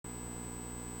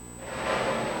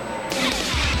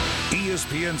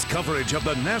ESPN's coverage of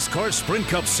the NASCAR Sprint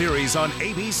Cup Series on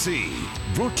ABC.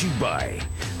 Brought to you by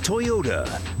Toyota,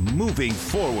 moving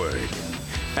forward.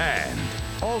 And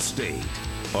Allstate.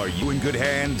 Are you in good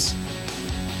hands?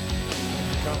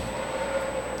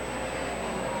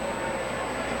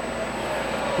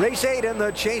 Race 8 in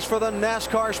the chase for the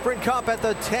NASCAR Sprint Cup at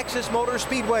the Texas Motor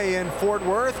Speedway in Fort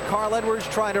Worth. Carl Edwards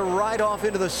trying to ride off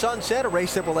into the sunset, a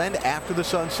race that will end after the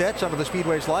sun sets under the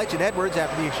Speedway's lights. And Edwards,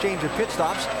 after the exchange of pit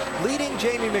stops, leading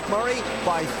Jamie McMurray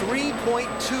by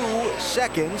 3.2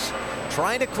 seconds,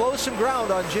 trying to close some ground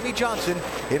on Jimmie Johnson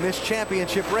in this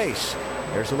championship race.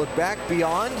 There's a look back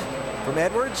beyond from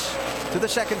Edwards to the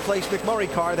second place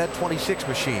McMurray car, that 26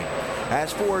 machine.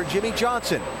 As for Jimmie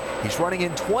Johnson, he's running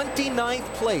in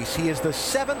 29th place. He is the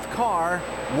 7th car,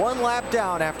 one lap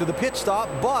down after the pit stop,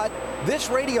 but this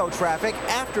radio traffic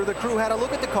after the crew had a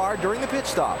look at the car during the pit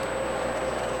stop.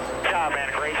 Good job,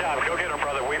 man. Great job. Go get him,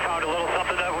 brother. We found a little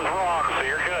something that was wrong, so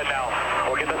you're good now.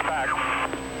 We'll get this back.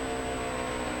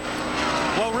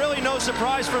 Well, really no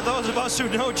surprise for those of us who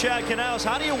know Chad Knaus.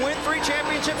 How do you win 3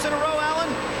 championships in a row, Alan?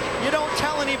 You don't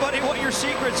tell anybody what your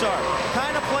secrets are.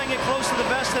 Kind of playing it close to the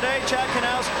vest today. Chad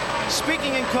Knaus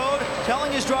speaking in code,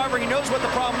 telling his driver he knows what the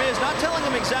problem is, not telling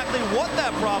him exactly what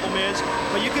that problem is,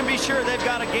 but you can be sure they've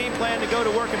got a game plan to go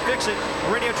to work and fix it.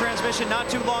 Radio transmission not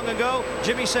too long ago,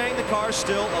 Jimmy saying the car's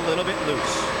still a little bit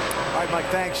loose. All right, Mike,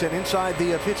 thanks. And inside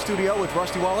the pit studio with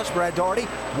Rusty Wallace, Brad Daugherty,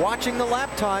 watching the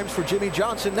lap times for Jimmie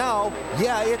Johnson now.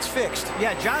 Yeah, it's fixed.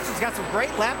 Yeah, Johnson's got some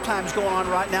great lap times going on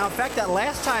right now. In fact, that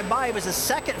last time by, he was the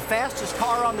 2nd fastest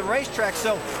car on the racetrack.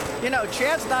 So, you know,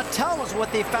 Chad's not telling us what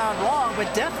they found wrong,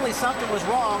 but definitely something was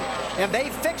wrong, and they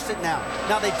fixed it now.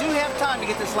 Now, they do have time to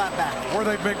get this lap back. Where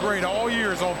they've been great all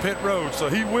years on pit road, so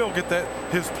he will get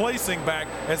his placing back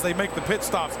as they make the pit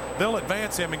stops. They'll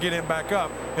advance him and get him back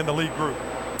up in the lead group.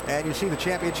 And you see the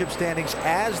championship standings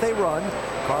as they run.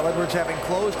 Carl Edwards having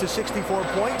closed to 64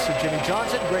 points, and Jimmie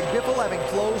Johnson, Greg Biffle having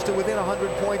closed to within 100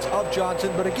 points of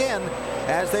Johnson. But again,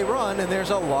 as they run, and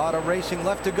there's a lot of racing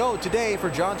left to go today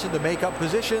for Johnson to make up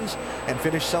positions and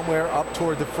finish somewhere up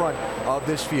toward the front of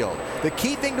this field. The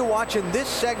key thing to watch in this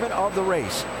segment of the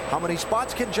race: how many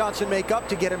spots can Johnson make up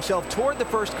to get himself toward the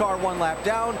first car one lap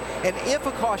down? And if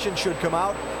a caution should come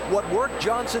out, what work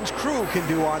Johnson's crew can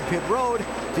do on pit road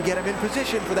to get him in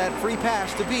position for that free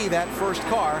pass to be that first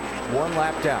car one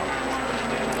lap down.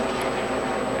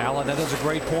 Alan, that is a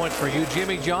great point for you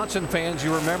Jimmie Johnson fans.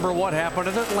 You remember what happened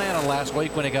in Atlanta last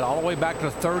week when he got all the way back to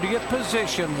 30th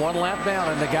position, one lap down,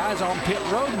 and the guys on pit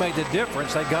road made the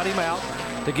difference. They got him out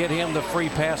to get him the free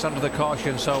pass under the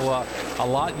caution. So a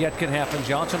lot yet can happen.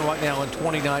 Johnson right now in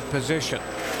 29th position.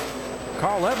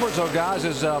 Carl Edwards, though, guys,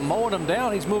 is mowing them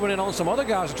down. He's moving in on some other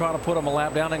guys to try to put them a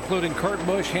lap down, including Kurt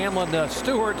Busch, Hamlin,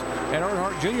 Stewart, and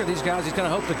Earnhardt Jr. These guys he's going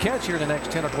to hope to catch here in the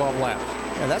next 10 or 12 laps.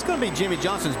 And that's going to be Jimmie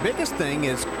Johnson's biggest thing,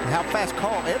 is how fast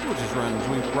Carl Edwards is running. As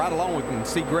we ride along, we can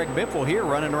see Greg Biffle here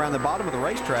running around the bottom of the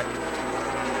racetrack.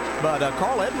 But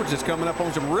Carl Edwards is coming up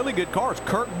on some really good cars.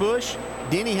 Kurt Busch,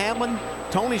 Denny Hamlin,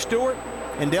 Tony Stewart,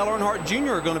 and Dale Earnhardt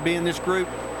Jr. are going to be in this group.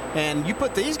 And you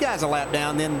put these guys a lap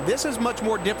down, then this is much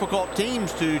more difficult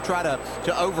teams to try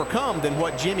to overcome than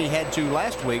what Jimmy had to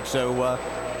last week. So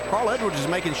Carl Edwards is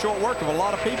making short work of a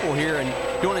lot of people here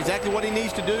and doing exactly what he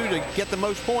needs to do to get the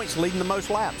most points, leading the most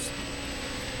laps.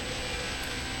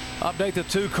 Update the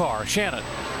 2-car. Shannon.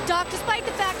 Doc, despite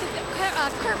the fact that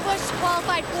Kurt Busch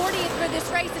qualified 40th for this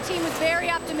race, the team was very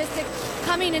optimistic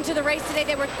coming into the race today.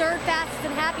 They were 3rd fastest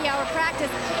in happy hour practice,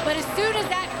 but as soon as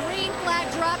that green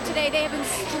flag dropped today, they have been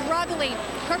struggling.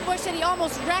 Kurt Busch said he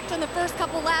almost wrecked on the first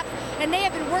couple laps, and they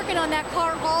have been working on that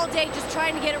car all day just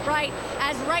trying to get it right,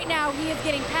 as right now he is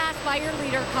getting passed by your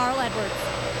leader, Carl Edwards.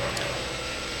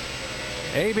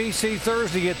 ABC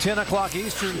Thursday at 10 o'clock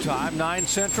Eastern Time, 9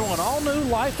 Central, an all-new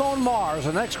Life on Mars.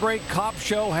 The next great cop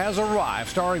show has arrived,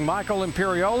 starring Michael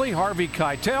Imperioli, Harvey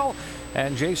Keitel,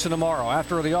 and Jason Amaro,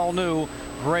 after the all-new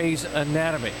Grey's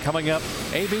Anatomy. Coming up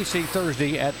ABC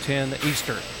Thursday at 10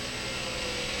 Eastern.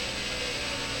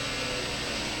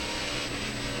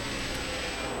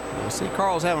 I see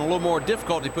Carl's having a little more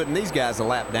difficulty putting these guys a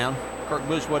lap down. Kurt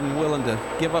Busch wasn't willing to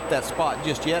give up that spot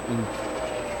just yet and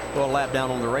go a lap down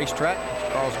on the racetrack.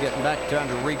 Carl's getting back, trying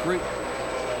to regroup.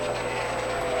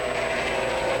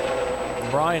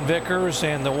 Brian Vickers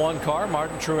and the 1 car,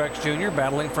 Martin Truex Jr.,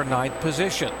 battling for 9th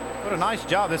position. What a nice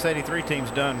job this 83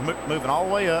 team's done, moving all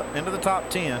the way up into the top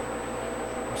 10.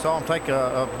 saw them take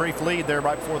a brief lead there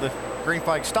right before the green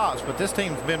flag stops, but this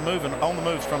team's been moving on the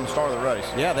moves from the start of the race.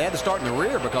 Yeah, they had to start in the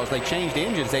rear because they changed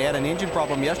engines. They had an engine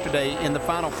problem yesterday in the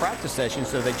final practice session,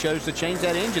 so they chose to change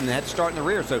that engine. They had to start in the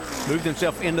rear, so moved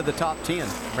themselves into the top 10.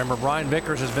 Remember, Brian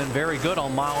Vickers has been very good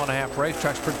on mile-and-a-half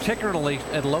racetracks, particularly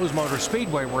at Lowe's Motor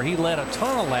Speedway, where he led a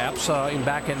ton of laps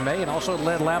back in May and also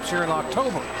led laps here in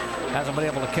October. Hasn't been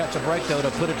able to catch a break, though, to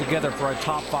put it together for a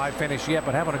top 5 finish yet,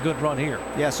 but having a good run here.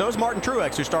 Yeah, so is Martin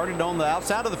Truex, who started on the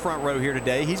outside of the front row here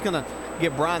today. He's going to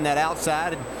give Brian that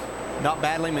outside and not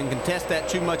battle him and contest that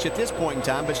too much at this point in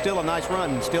time, but still a nice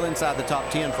run and still inside the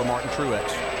top 10 for Martin Truex.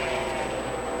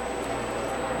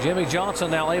 Jimmy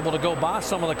Johnson now able to go by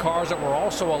some of the cars that were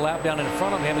also a lap down in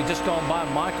front of him. He just gone by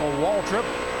Michael Waltrip.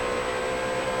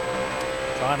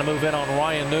 Trying to move in on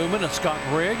Ryan Newman and Scott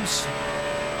Briggs.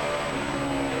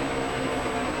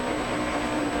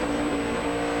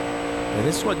 And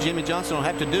this is what Jimmy Johnson will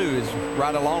have to do, is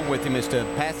ride along with him, is to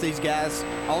pass these guys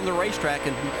on the racetrack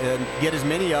and get as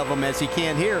many of them as he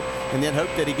can here, and then hope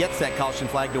that he gets that caution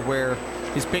flag to where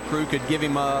his pit crew could give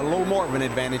him a little more of an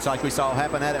advantage like we saw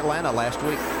happen at Atlanta last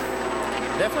week.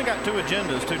 Definitely got two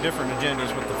different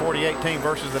agendas with the 48 team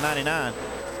versus the 99.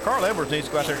 Carl Edwards needs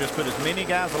to go out there and just put as many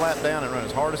guys a lap down and run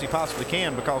as hard as he possibly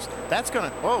can, because that's going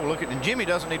to, and Jimmy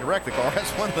doesn't need to wreck the car.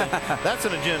 That's one thing. That's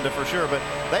an agenda for sure, but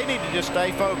they need to just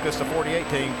stay focused, the 48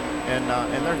 team,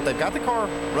 and they've got the car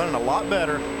running a lot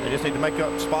better. They just need to make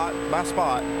up spot by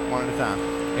spot, one at a time.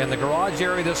 In the garage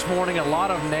area this morning, a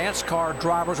lot of NASCAR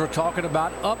drivers were talking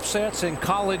about upsets in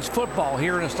college football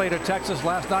here in the state of Texas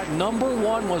last night. Number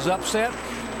 1 was upset.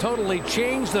 Totally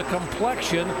changed the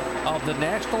complexion of the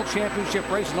national championship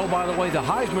race. And oh, by the way, the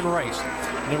Heisman race.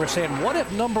 And they were saying, what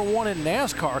if number 1 in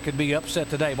NASCAR could be upset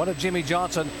today? What if Jimmy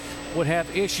Johnson would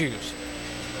have issues?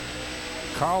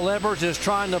 Carl Edwards is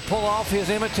trying to pull off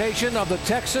his imitation of the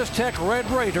Texas Tech Red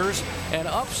Raiders and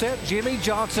upset Jimmy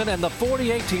Johnson and the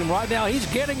 48 team. Right now, he's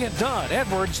getting it done.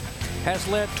 Edwards has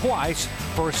led twice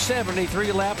for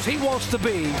 73 laps. He wants to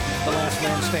be the last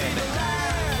man standing.